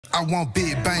I want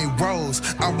big bang rolls.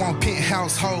 I want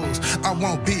penthouse hoes. I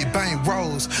want big bang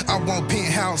rolls. I want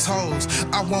penthouse hoes.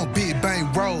 I want big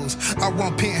bang rolls. I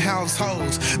want penthouse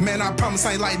hoes. Man, I promise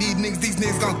I ain't like these niggas. These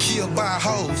niggas gon' kill by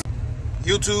hoes.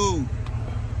 YouTube.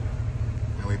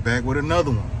 And we back with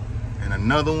another one. And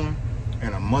another one.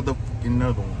 And a motherfucking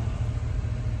another one.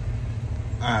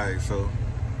 Alright, so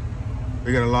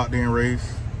we got a locked in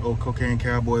race. Oh,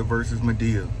 CocaineCowboy versus Madea.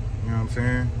 You know what I'm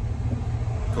saying?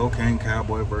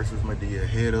 CocaineCowboy versus Madea.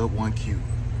 Head up 1Q. You know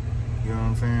what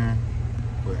I'm saying?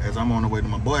 But as I'm on the way to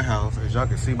my boy house, as y'all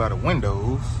can see by the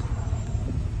windows,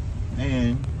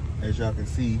 and as y'all can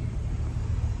see,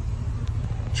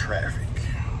 traffic.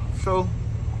 So,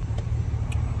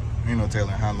 ain't no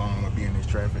telling how long I'm gonna be in this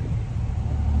traffic.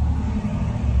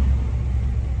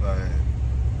 But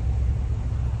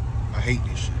I hate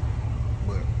this shit.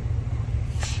 But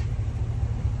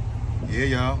yeah,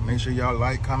 y'all, make sure y'all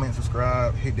like, comment,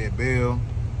 subscribe, hit that bell,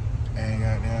 and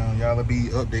goddamn, y'all will be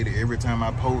updated every time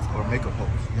I post or make a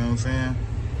post. You know what I'm saying?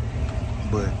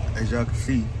 But as y'all can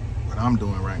see, what I'm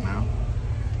doing right now,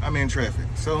 I'm in traffic.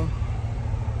 So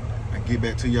I get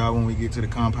back to y'all when we get to the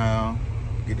compound,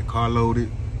 get the car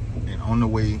loaded, and on the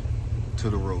way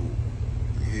to the road.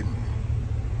 You hear me?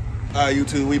 All right,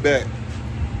 YouTube, we back.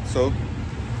 So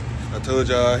I told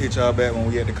y'all I'd hit y'all back when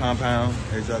we at the compound.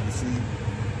 As y'all can see,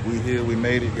 we here, we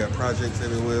made it. Got projects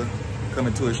everywhere.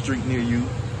 Coming to a street near you,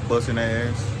 busting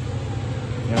ass.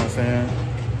 You know what I'm saying?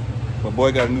 My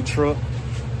boy got a new truck.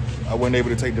 I wasn't able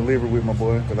to take delivery with my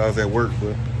boy because I was at work,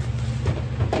 but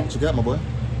what you got, my boy?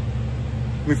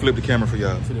 Let me flip the camera for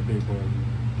y'all. To the big boy league.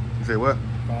 You say what?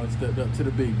 Finally stepped up to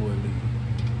the big boy league.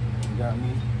 You got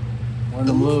me. One of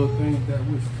them little things that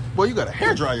wish. Boy, you got a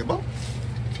hair dryer, bro.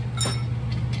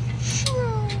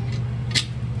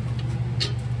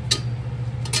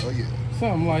 Oh yeah.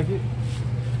 Something like it.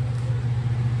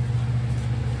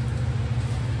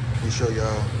 Let me show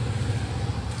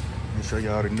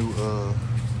y'all the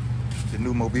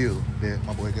new mobile that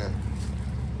my boy got.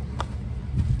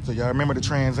 So y'all remember the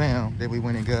Trans Am that we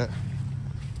went and got,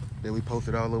 that we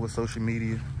posted all over social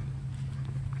media?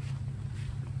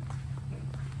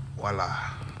 Voila.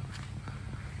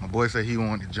 My boy said he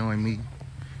wanted to join me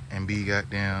and be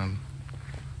goddamn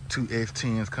 2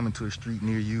 X10s coming to a street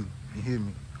near you. You hear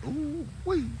me? Ooh,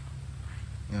 wee. You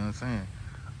know what I'm saying?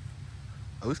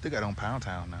 Oh, we still got on Pound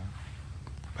Town now.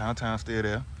 Pound Town still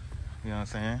there. You know what I'm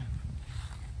saying?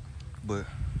 But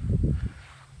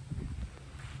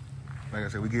like I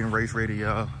said, we getting race ready,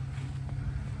 y'all.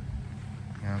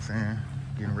 You know what I'm saying?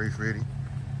 Getting race ready.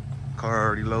 Car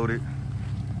already loaded.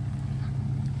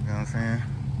 You know what I'm saying?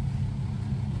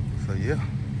 So yeah.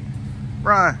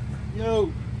 Brian.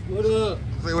 Yo, what up?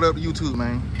 Say what up to YouTube,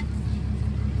 man.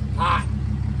 Hot.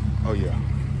 Oh yeah.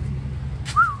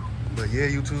 But yeah,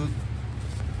 YouTube.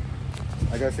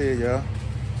 Like I said, y'all,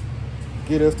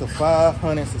 get us to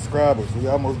 500 subscribers. We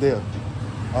almost there.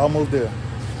 Almost there.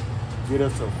 Get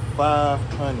us to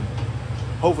 500.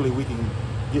 Hopefully we can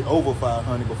get over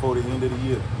 500 before the end of the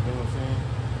year. You know what I'm saying?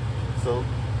 So,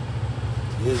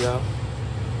 yeah, y'all.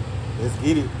 Let's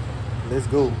get it. Let's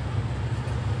go.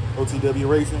 OTW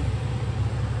Racing.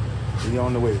 We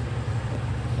on the way.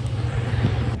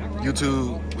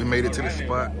 YouTube, we made it to the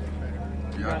spot.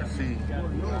 Y'all can see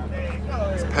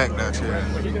it's packed out here.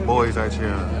 Boys out here, you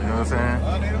know what I'm saying?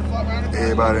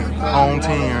 Everybody, home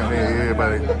team,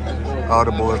 everybody, all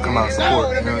the boys come out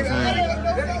support, you know what I'm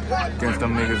saying? Against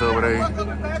them niggas over there. You know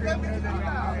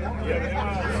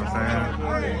what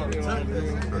I'm saying? So,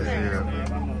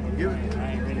 yeah.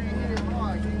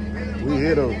 We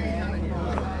here though.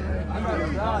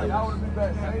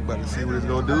 About to see what it's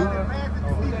gonna do. You know what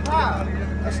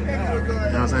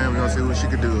I'm saying? We're gonna see what she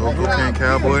can do. Oh,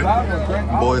 CocaineCowboy.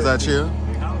 Boys out here. You know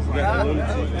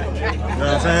what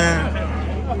I'm saying?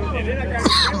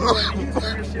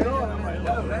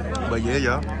 But yeah,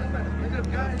 y'all.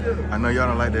 I know y'all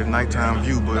don't like that nighttime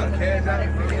view, but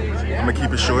I'm gonna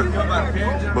keep it short.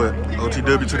 But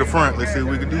OTW to the front. Let's see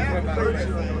what we can do.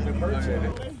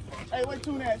 Hey, wait,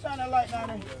 tune that. Shine that light down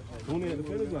there. Tune in the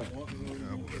finish line.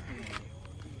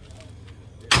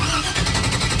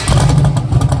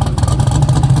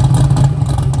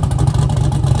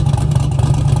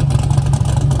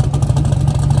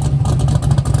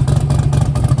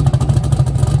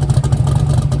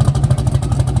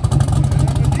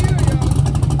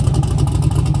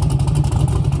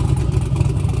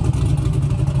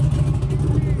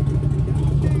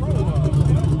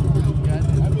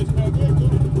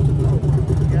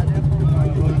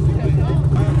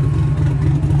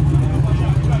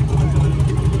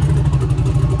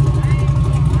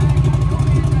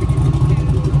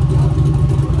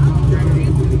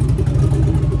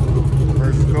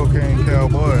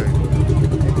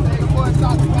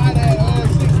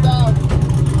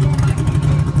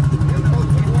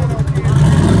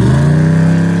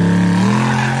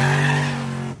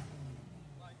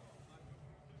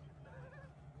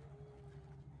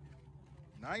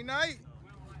 Night, night.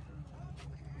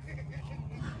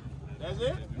 That's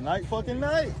it? Night fucking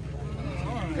night.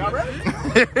 Y'all ready?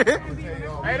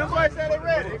 Hey, them boys say they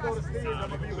ready. They go to Steve. I'm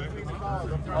gonna be between the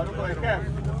cars. I'm trying to play the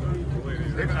captain.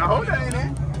 I hope that ain't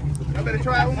it. Y'all better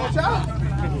try one more time.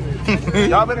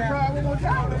 Y'all better try one more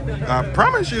time. I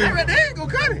promise you. Hey, right there, go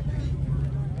cut it.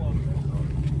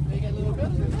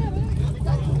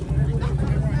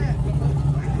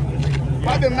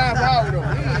 About them 9 hours though. We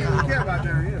ain't even care about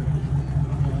down here.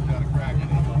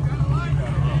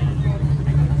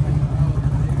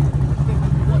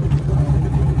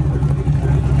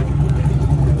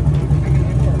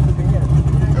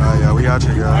 Yeah, we out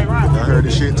here, y'all. Y'all heard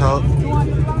the shit talk.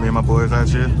 Me and my boys out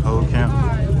here, whole camp.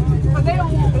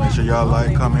 Make sure y'all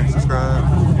like, comment, subscribe.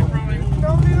 You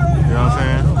know what I'm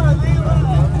saying?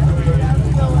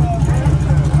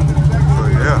 So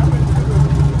yeah.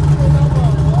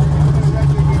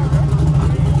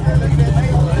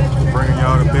 Bringing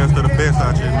y'all the best of the best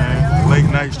out here, man. Late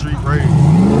night street race.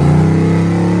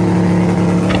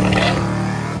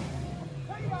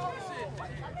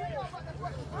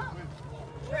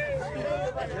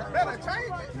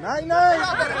 Night, night.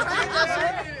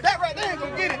 That right there ain't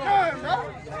gonna get it done, bro.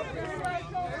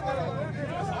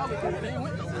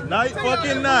 Night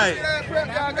fucking night.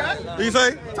 What you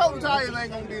say? Total tires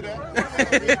ain't gonna do that.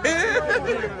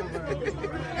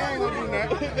 Ain't gonna do that.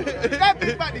 That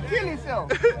bitch about to kill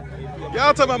himself.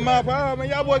 Y'all talking about mile per hour, man.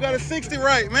 Y'all boy got a 60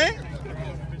 right, man.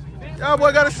 Y'all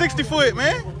boy got a 60 foot,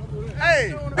 man.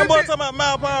 Hey, That boy talking about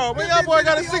mile per hour, man. Y'all boy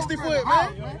got a 60 foot,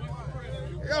 man.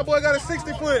 Y'all boy got a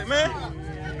 60 foot, man.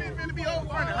 Finna be over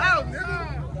on the house,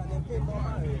 nigga.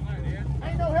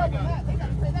 Ain't no help in that. They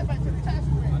gotta pay that back to the tax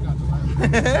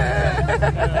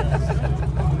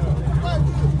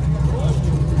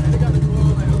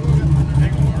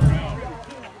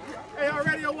Hey, y'all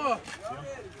ready or what?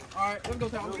 All right, let's go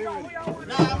talk.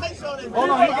 Nah, make sure they. Hold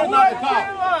on, you getting out the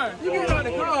car. You getting out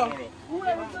the car.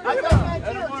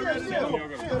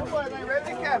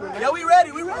 Yeah, we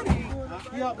ready. We ready.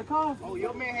 You out the car? Oh,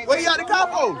 your man ain't. Where you out the car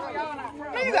for?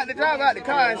 You got to drive out the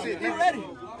car and shit. You ready?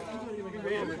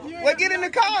 Well, get in the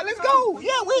car. Let's go.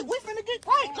 Yeah, we finna get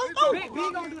right. Let's go. We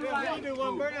gonna do this. We do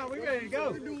one burnout. We ready to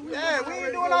go. Yeah, we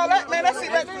ain't doing all that, man. That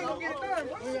shit, that ain't gonna get it done.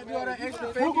 We gotta do all that extra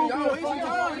faking.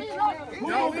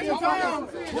 Y'all wasting time.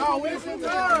 Y'all wasting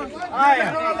time. All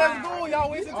right, let's go. Y'all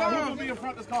wasting time. Who's gonna be in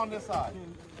front of this car on this side?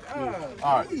 All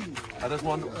right. I just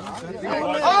want to. Oh,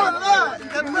 Lord.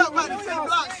 That milk about to take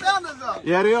block cylinders up.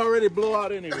 Yeah, they already blow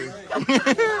out anyway. All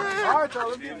right, y'all.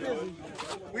 Let's get busy.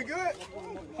 We good?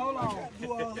 Hold on.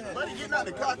 Do all that. Buddy getting out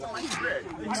the car. He's ready.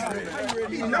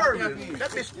 He's nervous.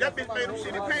 That bitch made him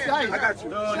shit in pants. I got you.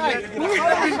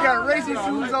 He's got racing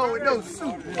shoes on with no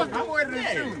suit. Fuck, I'm wearing them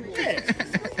shoes.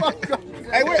 Fuck up.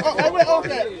 Hey, wait,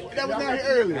 okay. That was down here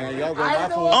earlier. Man, y'all go my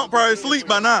phone. I'm probably asleep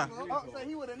by now. Oh, so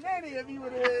he would have nanny if he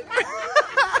would have.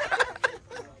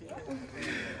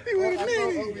 He would have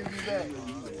nanny.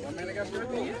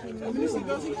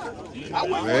 I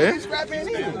wouldn't be scrapping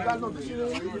either.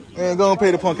 Man, go and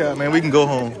pay the punk out, man. We can go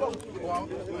home.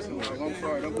 I'm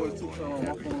sorry, that boy's too strong.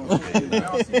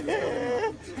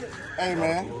 Hey,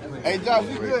 man. Hey, Josh,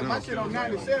 you good? My shit on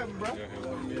 97, bro.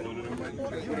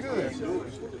 You good?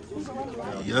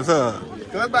 Yes, sir.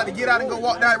 Cause I'm about to get out and go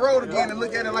walk that road again and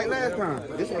look at it like last time.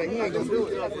 This way, he ain't gonna do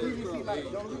it.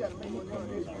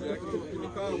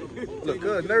 Look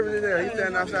good, nervous in there. He's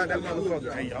standing outside that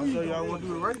motherfucker. Hey, y'all sure y'all want to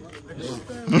do the race?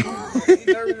 He's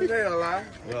nervous as hell, live.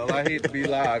 Well, I hate to be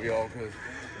live, y'all, because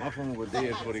my phone was dead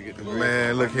before they get the race.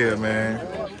 Man, look here, man.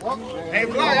 Hey,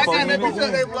 Block, I got that bitch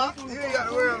up there, Block. You ain't got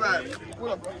to worry about it.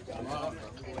 What up?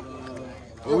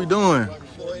 What we doing?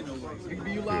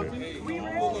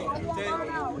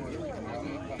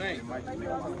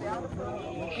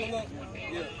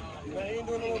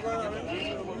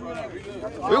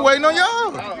 We waiting on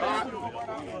y'all.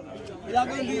 Y'all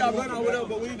gonna do y'all burnout, whatever,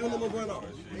 but we ain't doing no more burnout.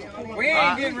 We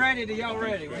ain't getting ready till y'all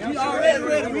ready. We already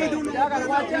ready. We ain't doing no more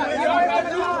burnout.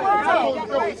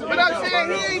 But I'm saying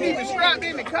he ain't even strapped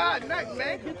in the car tonight,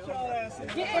 man.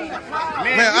 Get in the car.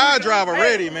 Man, I drive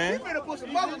already, man. We finna put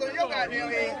some muscles on your goddamn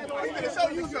head. We finna show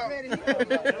you something.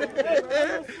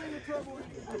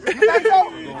 You think so?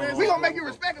 We gonna make you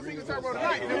respect a single turbo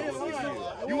tonight,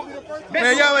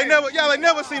 Man, y'all ain't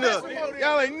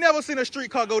never seen a street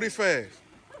car go this fast.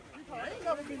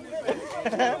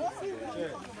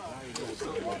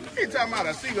 You talking about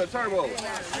a single turbo?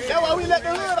 That's why we let the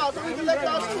hood off so we can let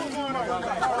y'all see what's going on.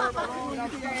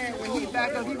 When he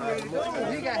back up, he ready to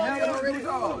go. He got helmet already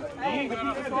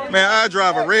on. Man, I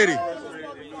drive already.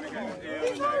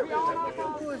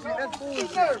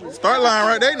 Start line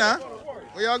right there now.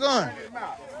 Where y'all going?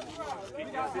 We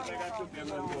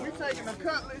taking a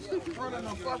cutlass, running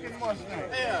a fucking Mustang.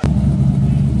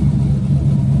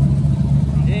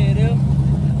 Yeah, it is.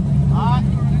 Alright.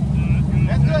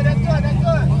 That's good, that's good, that's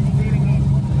good.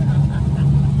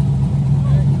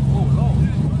 Oh, Lord.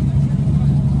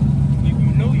 If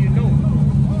you know, you know.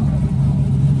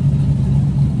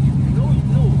 You know, you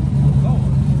know. Oh, Lord.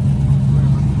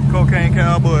 Cocaine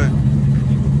Cowboy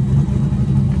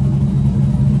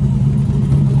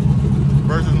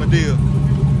versus Madea.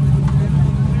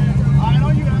 Alright,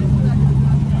 on you guys.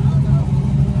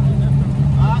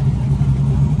 Alright.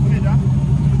 Come here, John.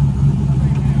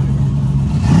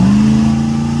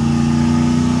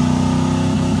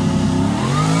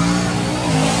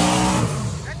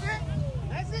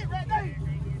 That's it right there.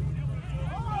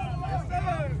 Yes,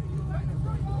 sir.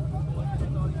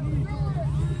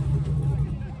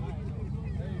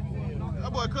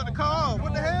 That boy cut the car off.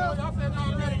 What the hell?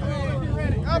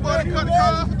 That boy cut the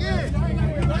car off again.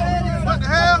 What the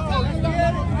hell?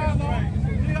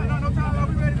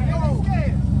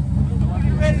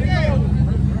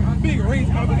 Big race,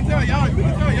 we can tell y'all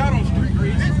don't street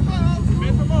race.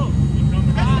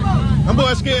 Them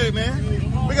boys scared,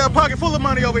 man. We got a pocket full of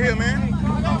money over here, man.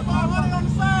 I got 500 on the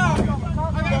side. I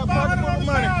got 500 on the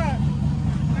side.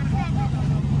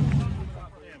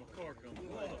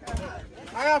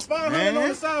 I got 500 on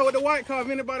the side with the white car if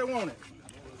anybody want it.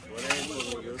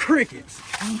 Crickets.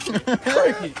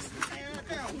 Crickets.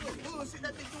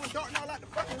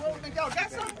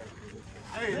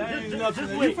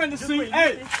 You finna see.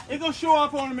 Hey, it gonna show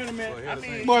up on him in a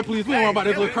minute. Boy, please, we don't worry about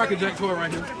this little Cracker Jack toy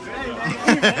right here. Hey,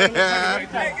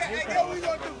 what we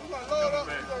gonna do? We gonna load up.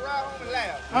 We gonna ride home and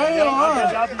laugh.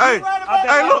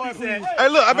 Hey,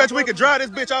 look, I bet you we could drive this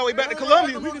bitch all the way back to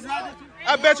Columbia.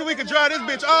 I bet you we could drive this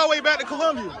bitch all the way back to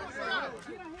Columbia.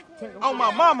 On my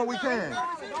mama, we can.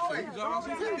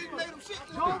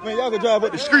 Man, y'all can drive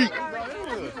up the street.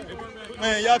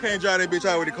 Man, y'all can't drive that bitch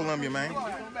all the way to Columbia, man.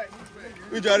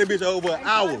 We drive that bitch over an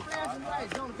hour.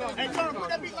 Hey, Tom, put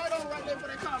that big light on right there for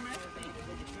that car, man.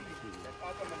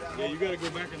 Yeah, you gotta go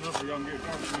back enough for y'all can get a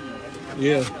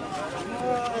yeah.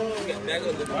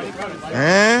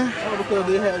 Man. Because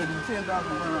they had 10,000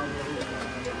 rounds.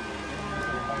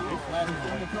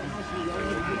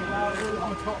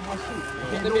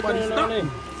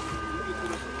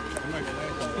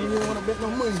 He didn't want to bet no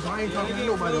money, so I ain't talking to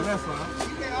nobody on that side.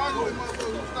 You can't argue with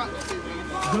motherfuckers who stop this shit, man.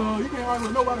 No, you can't argue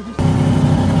with nobody who stop.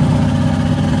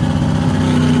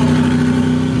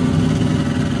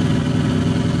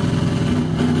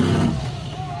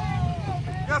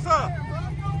 Yes, sir.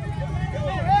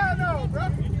 Hell no, bro.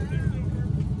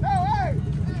 No, hey.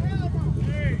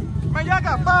 Man, y'all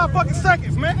got 5 fucking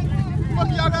seconds, man. What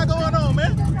y'all got going on,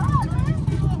 man?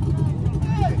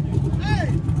 Hey,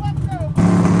 what the?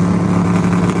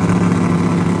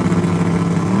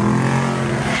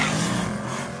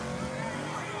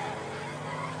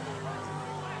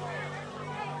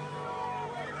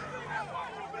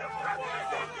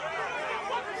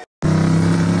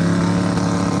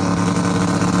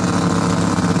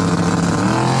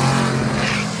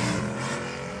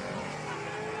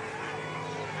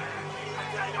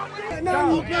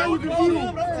 Now you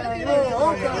confused.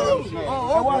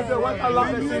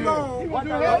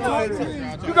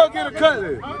 You go get a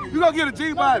cutlass. You go get a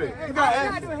G-body. You got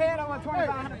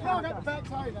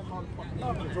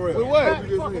With what?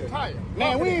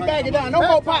 Man, we ain't backing down. No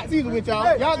more pots either with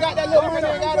y'all. Y'all got that little money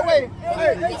and got away.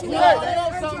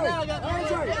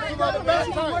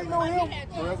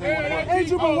 Ain't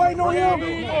you been waiting on him? He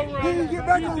didn't get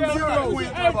back on zero.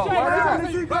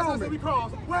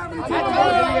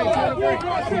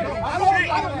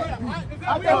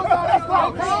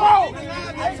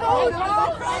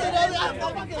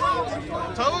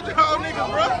 Told y'all niggas,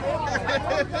 bro.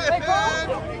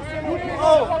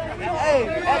 Oh, hey,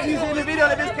 after you seen the video,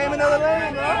 that bitch came another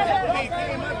lane, bro.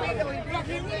 He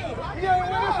ain't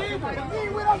with us either. He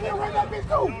ain't with us, he'll run that bitch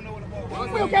too. We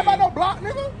don't care about no block,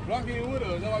 nigga. Block ain't with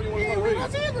us. That's why we He ain't with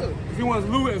us either. If you want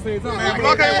to lose at the same time. Man,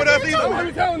 Block ain't with us We either.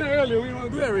 were telling that earlier. We didn't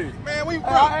want to do that race. Man,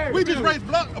 we just raced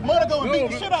Block a month ago and beat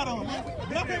the shit out of him, man.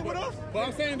 Block ain't with us. But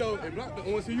I'm saying though, if Block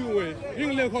don't want to see you win, you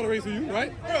can let him call the race to you,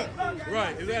 right?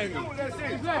 Right, exactly. That's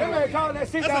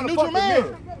a neutral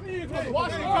man.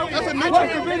 That's a neutral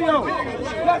Watch the video.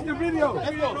 Watch the video.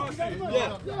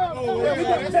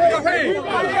 Hey,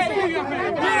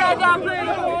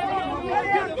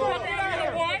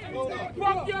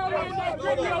 fuck y'all in that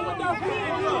video with that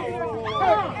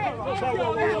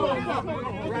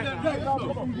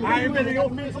I ain't been your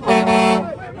fist. I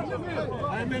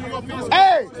ain't been your fist.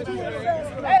 Hey!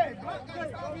 Hey!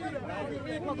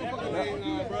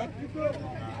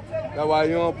 That's why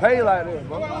you don't pay like that,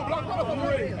 bro.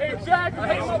 Exactly.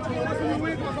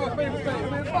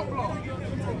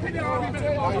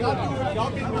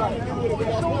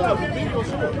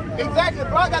 Exactly,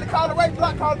 bro. I got to call the race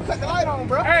block, call to cut the light on,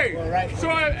 bro. Hey, so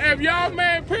if y'all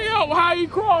man pay up, how you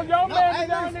cross? Y'all man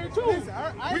down there too.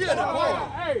 We got to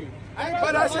Hey.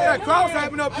 But I said that cross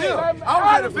happened up here. I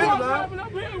was at the finish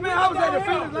line. Man, I was at the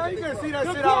finish line. You can't see that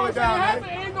shit all the way down,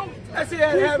 man. That shit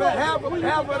had half a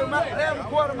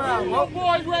quarter mile, bro.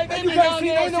 Boys right there down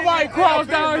there. Ain't nobody cross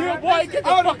down here, boy. Get the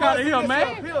fuck out of here,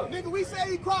 man. Nigga, we said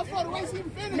he crossed for the race,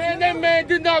 even finished. Man, that man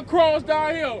did not cross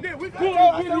down here. We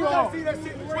couldn't see that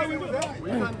shit the way we was at.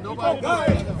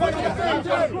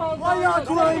 Why y'all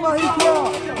claim he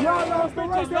crossed? Y'all lost the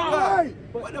race at the line.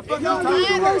 What the fuck y'all lose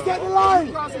the race at the line?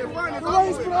 The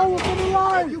race been over for the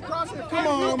line. Come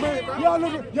on, man.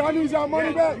 Y'all need y'all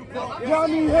money back. Y'all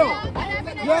need help.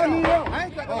 Y'all need help.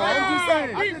 I'm just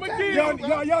saying.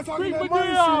 Y'all talking about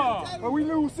money shit, but we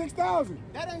lose 6,000.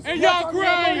 And y'all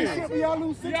crying. Y'all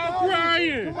lose 6,000. Y'all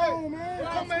crying. Come on, man.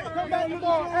 Come back looking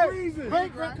for a reason.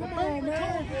 Come on,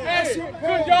 man. Hey,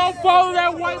 could y'all follow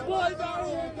that white boy down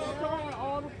here?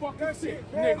 All the fucking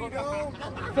shit, nigga.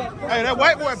 Hey, that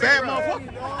white boy bad motherfucker.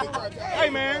 Hey,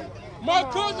 man. My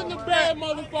cousin the bad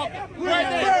motherfucker. Right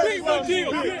there, beat with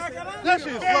you. That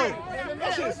shit slow.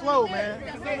 That shit slow, man.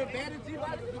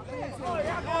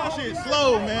 That shit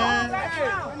slow, man.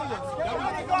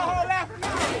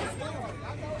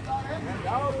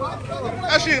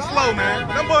 That shit slow, man.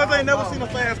 Them boys ain't never seen a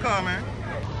fast car, man.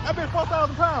 That bitch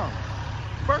 4,000 pounds.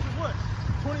 Versus what?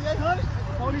 2,800?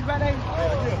 Police by 8.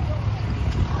 Yeah.